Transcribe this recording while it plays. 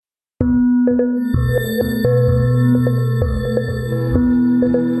Welcome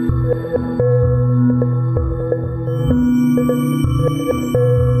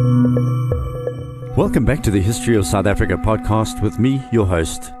back to the History of South Africa podcast with me, your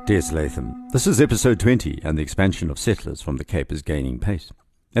host, Des Latham. This is episode 20, and the expansion of settlers from the Cape is gaining pace.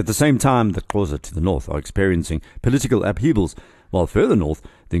 At the same time, the Xhosa to the north are experiencing political upheavals, while further north,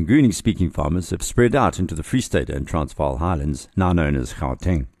 the Nguni-speaking farmers have spread out into the Free State and Transvaal highlands, now known as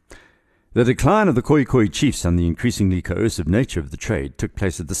Gauteng. The decline of the Khoi chiefs and the increasingly coercive nature of the trade took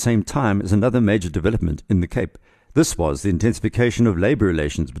place at the same time as another major development in the Cape. This was the intensification of labour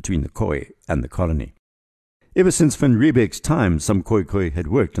relations between the Khoi and the colony. Ever since Van Riebeck's time, some Khoi had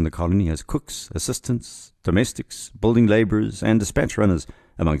worked in the colony as cooks, assistants, domestics, building labourers and dispatch runners,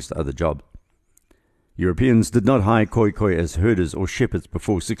 amongst other jobs. Europeans did not hire Khoi as herders or shepherds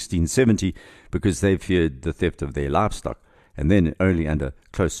before 1670 because they feared the theft of their livestock, and then only under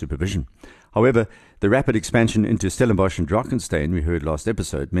close supervision. However, the rapid expansion into Stellenbosch and Drakenstein we heard last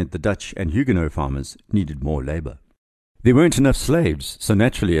episode meant the Dutch and Huguenot farmers needed more labour. There weren't enough slaves, so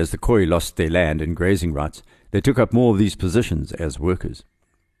naturally as the Khoi lost their land and grazing rights, they took up more of these positions as workers.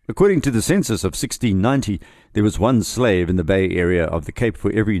 According to the census of 1690, there was one slave in the Bay area of the Cape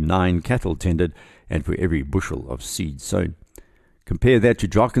for every 9 cattle tended and for every bushel of seed sown. Compare that to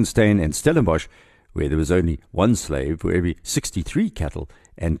Drakenstein and Stellenbosch, where there was only one slave for every 63 cattle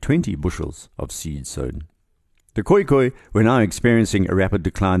and 20 bushels of seed sown. The Khoi were now experiencing a rapid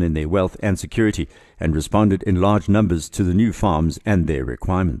decline in their wealth and security and responded in large numbers to the new farms and their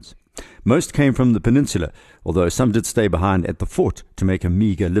requirements. Most came from the peninsula, although some did stay behind at the fort to make a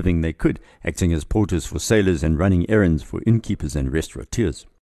meagre living they could, acting as porters for sailors and running errands for innkeepers and restaurateurs.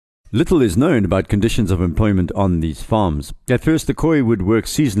 Little is known about conditions of employment on these farms. At first, the Khoi would work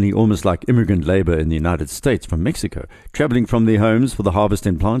seasonally almost like immigrant labor in the United States from Mexico, traveling from their homes for the harvest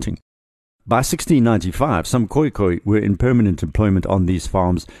and planting. By 1695, some Khoi were in permanent employment on these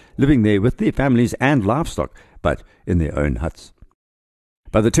farms, living there with their families and livestock, but in their own huts.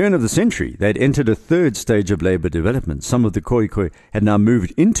 By the turn of the century, they had entered a third stage of labor development. Some of the Khoi had now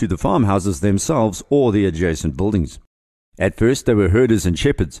moved into the farmhouses themselves or the adjacent buildings. At first, they were herders and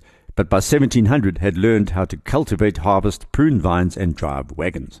shepherds, but by 1700 had learned how to cultivate, harvest, prune vines, and drive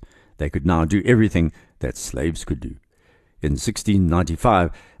wagons. They could now do everything that slaves could do. In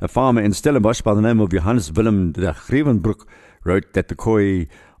 1695, a farmer in Stellenbosch by the name of Johannes Willem de Grevenbroek wrote that the Khoi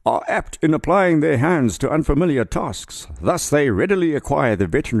are apt in applying their hands to unfamiliar tasks. Thus they readily acquire the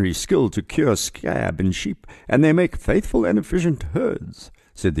veterinary skill to cure scab in sheep, and they make faithful and efficient herds,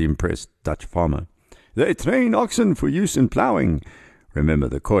 said the impressed Dutch farmer. They train oxen for use in ploughing. Remember,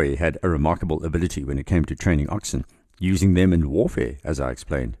 the Khoi had a remarkable ability when it came to training oxen, using them in warfare, as I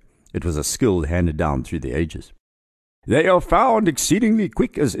explained. It was a skill handed down through the ages. They are found exceedingly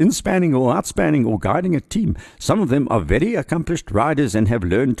quick as inspanning or outspanning or guiding a team. Some of them are very accomplished riders and have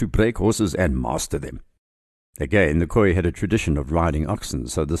learned to break horses and master them. Again, the Khoi had a tradition of riding oxen,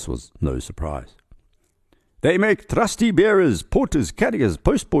 so this was no surprise. They make trusty bearers, porters, carriers,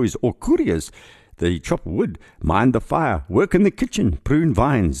 postboys, or couriers. They chop wood, mind the fire, work in the kitchen, prune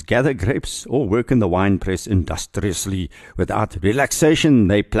vines, gather grapes, or work in the wine press industriously. Without relaxation,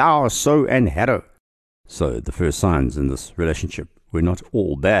 they plough, sow, and harrow. So the first signs in this relationship were not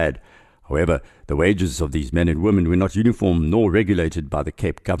all bad. However, the wages of these men and women were not uniform nor regulated by the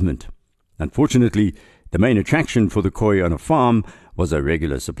Cape government. Unfortunately, the main attraction for the Khoi on a farm was a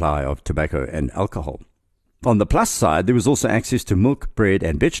regular supply of tobacco and alcohol. On the plus side, there was also access to milk, bread,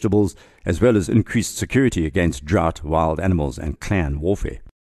 and vegetables, as well as increased security against drought, wild animals, and clan warfare.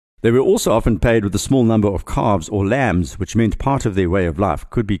 They were also often paid with a small number of calves or lambs, which meant part of their way of life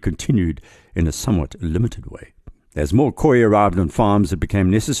could be continued in a somewhat limited way. As more Khoi arrived on farms, it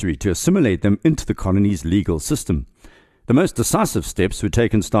became necessary to assimilate them into the colony's legal system. The most decisive steps were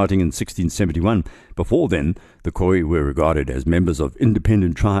taken starting in 1671. Before then, the Khoi were regarded as members of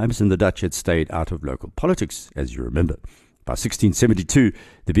independent tribes, and the Dutch had stayed out of local politics, as you remember. By 1672,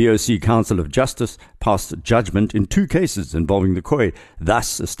 the VOC Council of Justice passed judgment in 2 cases involving the Khoi,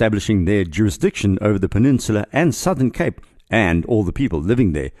 thus establishing their jurisdiction over the Peninsula and Southern Cape and all the people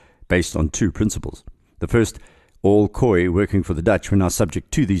living there, based on 2 principles. The first, all Khoi working for the Dutch were now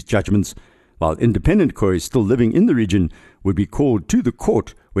subject to these judgments, while independent Khoi still living in the region would be called to the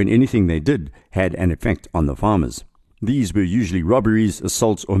court when anything they did had an effect on the farmers. These were usually robberies,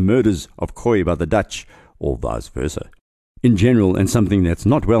 assaults, or murders of Khoi by the Dutch, or vice versa. In general, and something that's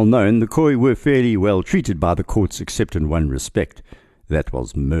not well known, the Khoi were fairly well treated by the courts except in one respect. That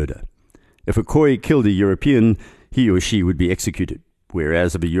was murder. If a Khoi killed a European, he or she would be executed,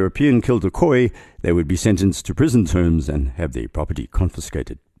 whereas if a European killed a Khoi, they would be sentenced to prison terms and have their property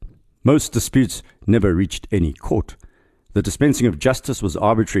confiscated. Most disputes never reached any court. The dispensing of justice was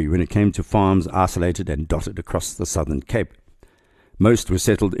arbitrary when it came to farms isolated and dotted across the Southern Cape. Most were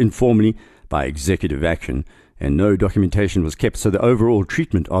settled informally by executive action, and no documentation was kept, so the overall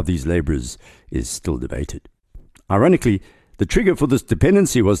treatment of these labourers is still debated. Ironically, the trigger for this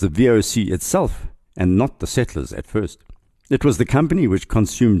dependency was the VOC itself, and not the settlers at first. It was the company which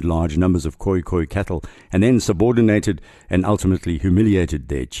consumed large numbers of Khoi cattle and then subordinated and ultimately humiliated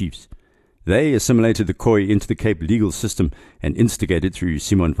their chiefs. They assimilated the Khoi into the Cape legal system and instigated through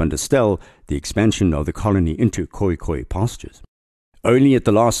Simon van der Stel the expansion of the colony into Khoi pastures. Only at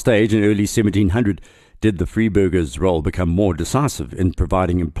the last stage in early 1700 did the Freeburgers' role become more decisive in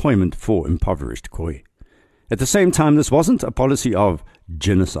providing employment for impoverished Khoi. At the same time, this wasn't a policy of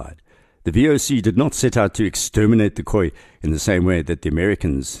genocide. The VOC did not set out to exterminate the Khoi in the same way that the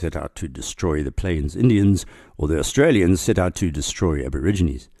Americans set out to destroy the Plains Indians or the Australians set out to destroy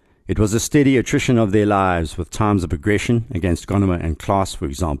Aborigines. It was a steady attrition of their lives, with times of aggression against Gonama and class, for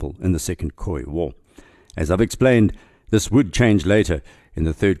example, in the Second Khoi War. As I've explained, this would change later, in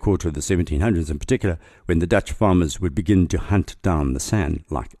the third quarter of the 1700s in particular, when the Dutch farmers would begin to hunt down the San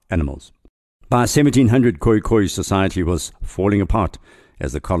like animals. By 1700, Khoi society was falling apart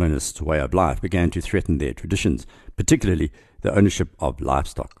as the colonists' way of life began to threaten their traditions, particularly the ownership of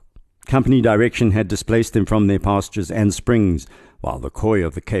livestock. Company direction had displaced them from their pastures and springs, while the Khoi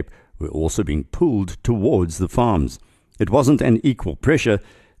of the Cape were also being pulled towards the farms. It wasn't an equal pressure.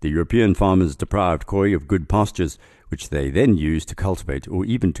 The European farmers deprived Khoi of good pastures, which they then used to cultivate or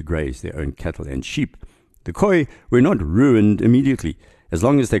even to graze their own cattle and sheep. The Khoi were not ruined immediately, as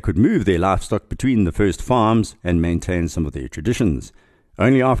long as they could move their livestock between the first farms and maintain some of their traditions.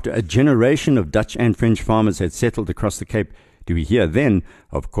 Only after a generation of Dutch and French farmers had settled across the Cape do we hear then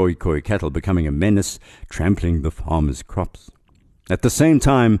of Khoi cattle becoming a menace, trampling the farmers' crops. At the same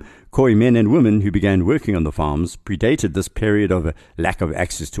time, Khoi men and women who began working on the farms predated this period of a lack of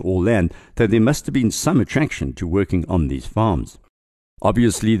access to all land, though there must have been some attraction to working on these farms.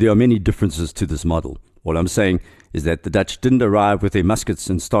 Obviously, there are many differences to this model. All I'm saying is that the Dutch didn't arrive with their muskets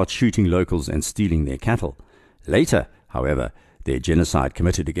and start shooting locals and stealing their cattle. Later, however, their genocide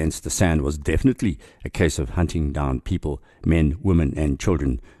committed against the San was definitely a case of hunting down people, men, women, and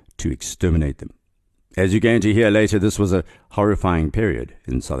children, to exterminate them. As you're going to hear later, this was a horrifying period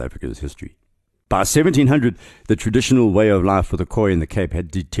in South Africa's history. By 1700, the traditional way of life for the Khoi in the Cape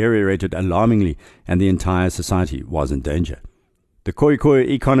had deteriorated alarmingly, and the entire society was in danger. The Khoi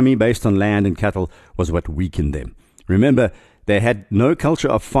economy based on land and cattle was what weakened them. Remember, they had no culture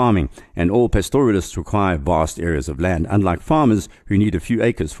of farming, and all pastoralists require vast areas of land, unlike farmers who need a few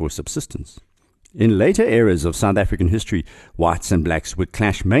acres for subsistence. In later eras of South African history, whites and blacks would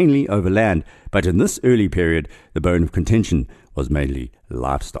clash mainly over land, but in this early period, the bone of contention was mainly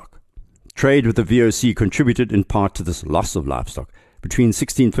livestock. Trade with the VOC contributed in part to this loss of livestock. Between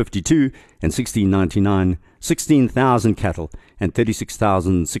 1652 and 1699, 16,000 cattle and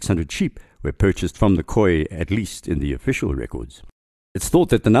 36,600 sheep were purchased from the Khoi, at least in the official records. It's thought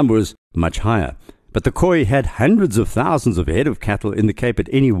that the number was much higher, but the Khoi had hundreds of thousands of head of cattle in the Cape at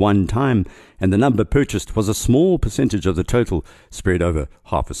any one time, and the number purchased was a small percentage of the total spread over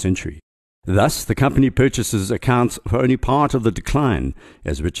half a century. Thus, the company purchases accounts for only part of the decline,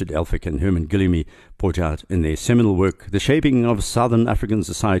 as Richard Elphick and Herman Gillamy point out in their seminal work, The Shaping of Southern African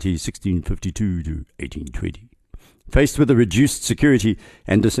Society 1652 to 1820. Faced with a reduced security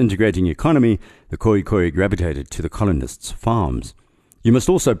and disintegrating economy, the Khoi gravitated to the colonists' farms. You must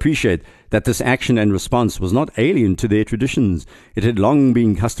also appreciate that this action and response was not alien to their traditions. It had long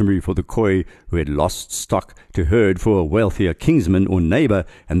been customary for the Khoi who had lost stock to herd for a wealthier kinsman or neighbor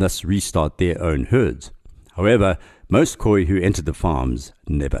and thus restart their own herds. However, most Khoi who entered the farms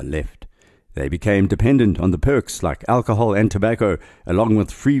never left. They became dependent on the perks like alcohol and tobacco, along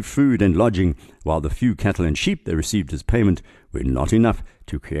with free food and lodging, while the few cattle and sheep they received as payment were not enough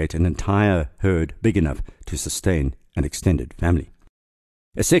to create an entire herd big enough to sustain an extended family.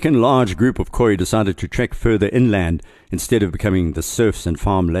 A second large group of Khoi decided to trek further inland instead of becoming the serfs and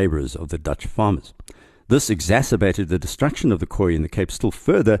farm labourers of the Dutch farmers. This exacerbated the destruction of the Khoi in the Cape still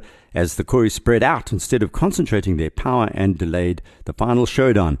further as the Khoi spread out instead of concentrating their power and delayed the final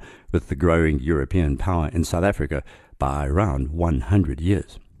showdown with the growing European power in South Africa by around 100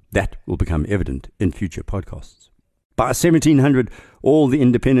 years. That will become evident in future podcasts. By 1700, all the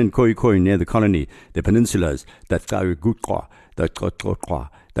independent Khoi near the colony, the peninsulas, that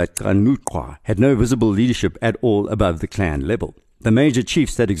had no visible leadership at all above the clan level. The major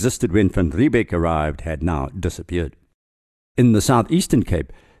chiefs that existed when Van Riebeck arrived had now disappeared. In the southeastern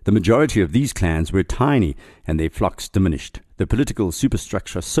Cape, the majority of these clans were tiny and their flocks diminished, the political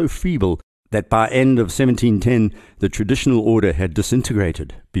superstructure so feeble that by end of 1710 the traditional order had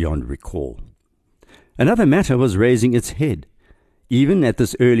disintegrated beyond recall. Another matter was raising its head. Even at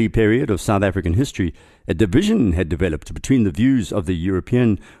this early period of South African history, a division had developed between the views of the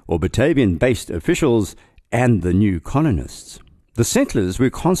European or Batavian-based officials and the new colonists. The settlers were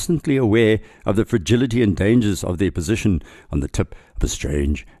constantly aware of the fragility and dangers of their position on the tip of a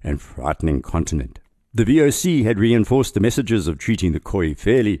strange and frightening continent. The VOC had reinforced the messages of treating the Khoi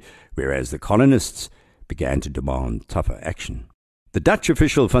fairly, whereas the colonists began to demand tougher action. The Dutch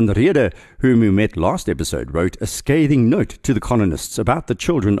official Van Rede, whom we met last episode, wrote a scathing note to the colonists about the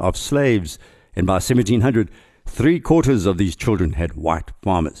children of slaves, and by 1700, 3/4 of these children had white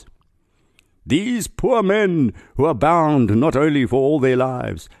farmers. "These poor men who are bound not only for all their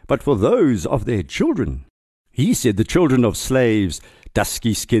lives, but for those of their children." He said the children of slaves,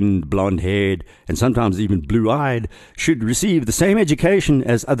 dusky-skinned, blonde-haired, and sometimes even blue-eyed, should receive the same education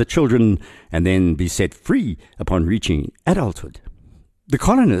as other children and then be set free upon reaching adulthood. The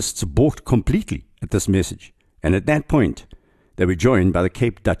colonists balked completely at this message, and at that point they were joined by the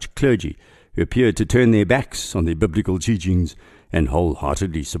Cape Dutch clergy, who appeared to turn their backs on their biblical teachings and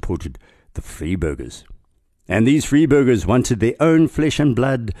wholeheartedly supported the Freeburgers. And these Freeburgers wanted their own flesh and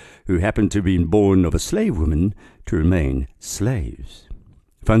blood, who happened to have been born of a slave woman, to remain slaves.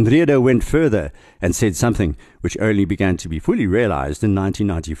 Van Rede went further and said something which only began to be fully realized in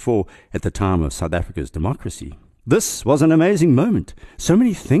 1994 at the time of South Africa's democracy. This was an amazing moment. So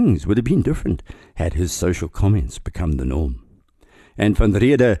many things would have been different had his social comments become the norm. And Van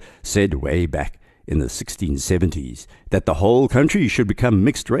Rede said way back in the 1670s that the whole country should become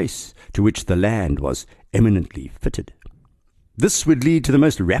mixed race, to which the land was eminently fitted. This would lead to the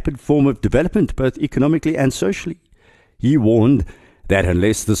most rapid form of development, both economically and socially. He warned that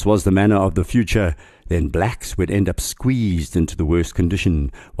unless this was the manner of the future, then blacks would end up squeezed into the worst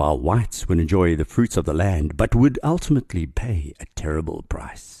condition, while whites would enjoy the fruits of the land, but would ultimately pay a terrible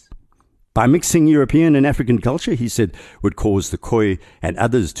price. By mixing European and African culture, he said, would cause the Khoi and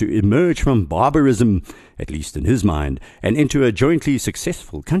others to emerge from barbarism, at least in his mind, and into a jointly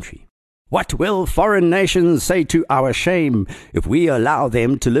successful country. "What will foreign nations say to our shame if we allow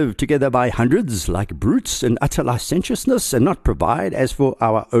them to live together by hundreds like brutes in utter licentiousness and not provide as for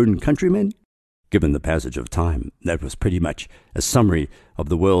our own countrymen?" Given the passage of time, that was pretty much a summary of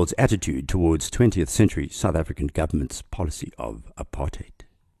the world's attitude towards 20th century South African government's policy of apartheid.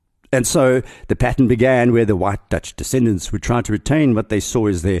 And so the pattern began where the white Dutch descendants would try to retain what they saw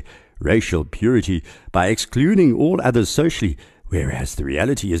as their racial purity by excluding all others socially, whereas the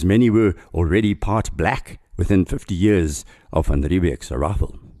reality is many were already part black within 50 years of Van Riebeeck's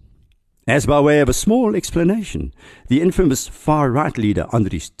arrival. As by way of a small explanation, the infamous far-right leader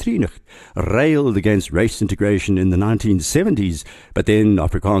Andries Trienig railed against race integration in the 1970s, but then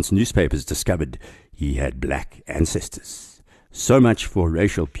Afrikaans newspapers discovered he had black ancestors. So much for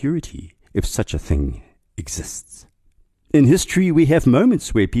racial purity, if such a thing exists. In history, we have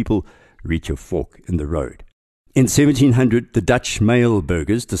moments where people reach a fork in the road. In 1700, the Dutch male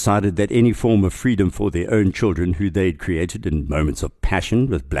burghers decided that any form of freedom for their own children, who they'd created in moments of passion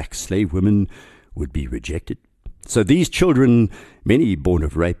with black slave women, would be rejected. So these children, many born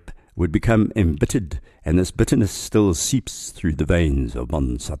of rape, would become embittered, and this bitterness still seeps through the veins of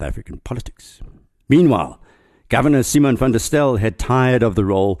modern South African politics. Meanwhile, Governor Simon van der Stel had tired of the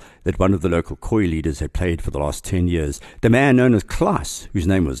role that one of the local Khoi leaders had played for the last 10 years, the man known as Klaas, whose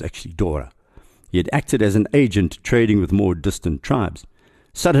name was actually Dora. He had acted as an agent trading with more distant tribes.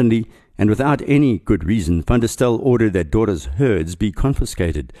 Suddenly, and without any good reason, van der Stel ordered that Dora's herds be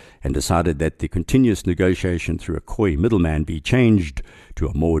confiscated and decided that the continuous negotiation through a Khoi middleman be changed to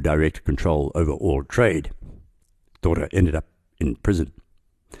a more direct control over all trade. Dora ended up in prison.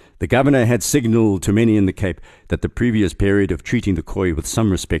 The governor had signalled to many in the Cape that the previous period of treating the Khoi with some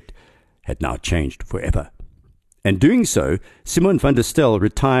respect had now changed forever. And doing so, Simon van der Stel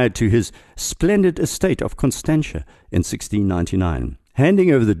retired to his splendid estate of Constantia in 1699,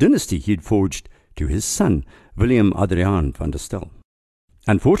 handing over the dynasty he had forged to his son, Willem Adriaan van der Stel.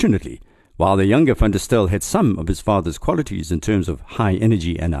 Unfortunately, while the younger van der Stel had some of his father's qualities in terms of high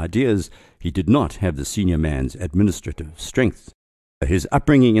energy and ideas, he did not have the senior man's administrative strength. His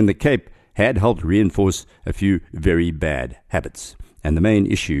upbringing in the Cape had helped reinforce a few very bad habits, and the main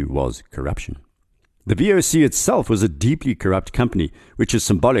issue was corruption. The VOC itself was a deeply corrupt company, which is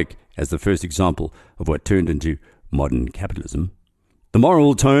symbolic as the first example of what turned into modern capitalism. The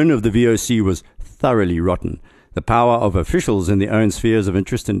moral tone of the VOC was thoroughly rotten. The power of officials in their own spheres of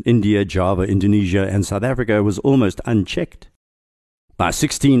interest in India, Java, Indonesia, and South Africa was almost unchecked. By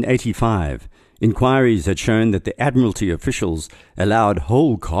 1685, inquiries had shown that the Admiralty officials allowed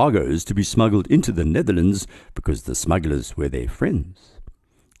whole cargoes to be smuggled into the Netherlands because the smugglers were their friends.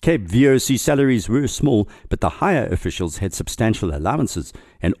 Cape VOC salaries were small, but the higher officials had substantial allowances,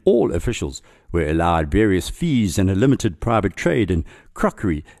 and all officials were allowed various fees and a limited private trade in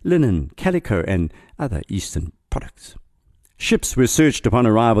crockery, linen, calico, and other Eastern products. Ships were searched upon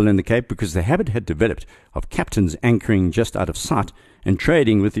arrival in the Cape because the habit had developed of captains anchoring just out of sight and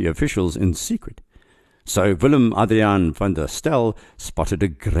trading with the officials in secret. So Willem Adriaan van der Stel spotted a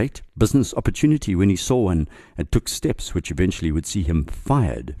great business opportunity when he saw one and took steps which eventually would see him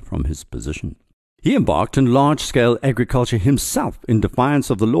fired from his position. He embarked on large-scale agriculture himself in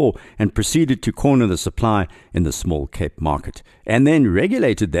defiance of the law and proceeded to corner the supply in the small Cape market, and then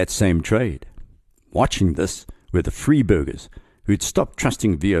regulated that same trade. Watching this were the freeburgers, who had stopped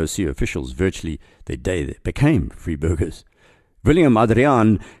trusting VOC officials virtually the day they became freeburgers. Willem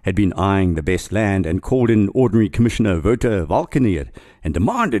Adriaan had been eyeing the best land and called in Ordinary Commissioner Wouter Valkenier and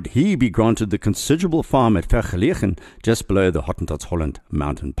demanded he be granted the considerable farm at Vergelegen just below the Hottentots-Holland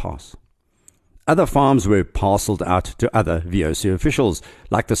mountain pass. Other farms were parcelled out to other VOC officials,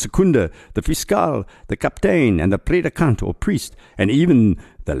 like the seconder, the fiscaal, the kaptein, and the predikant or priest, and even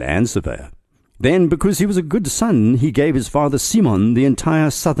the land surveyor. Then, because he was a good son, he gave his father Simon the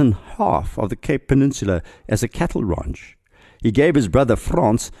entire southern half of the Cape Peninsula as a cattle ranch. He gave his brother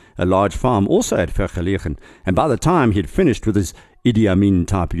Frans a large farm also at Vergelegen, and by the time he had finished with his Idi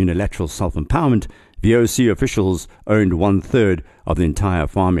Amin-type unilateral self-empowerment, VOC officials owned 1/3 of the entire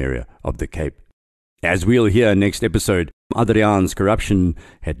farm area of the Cape. As we'll hear next episode, Adriaan's corruption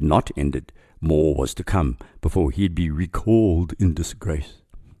had not ended. More was to come before he'd be recalled in disgrace.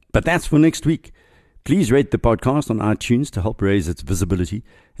 But that's for next week. Please rate the podcast on iTunes to help raise its visibility,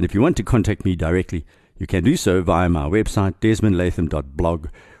 and if you want to contact me directly, you can do so via my website, desmondlatham.blog,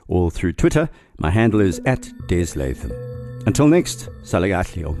 or through Twitter. My handle is @DesLatham. Until next,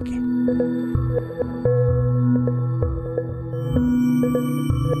 Salagatli Onke.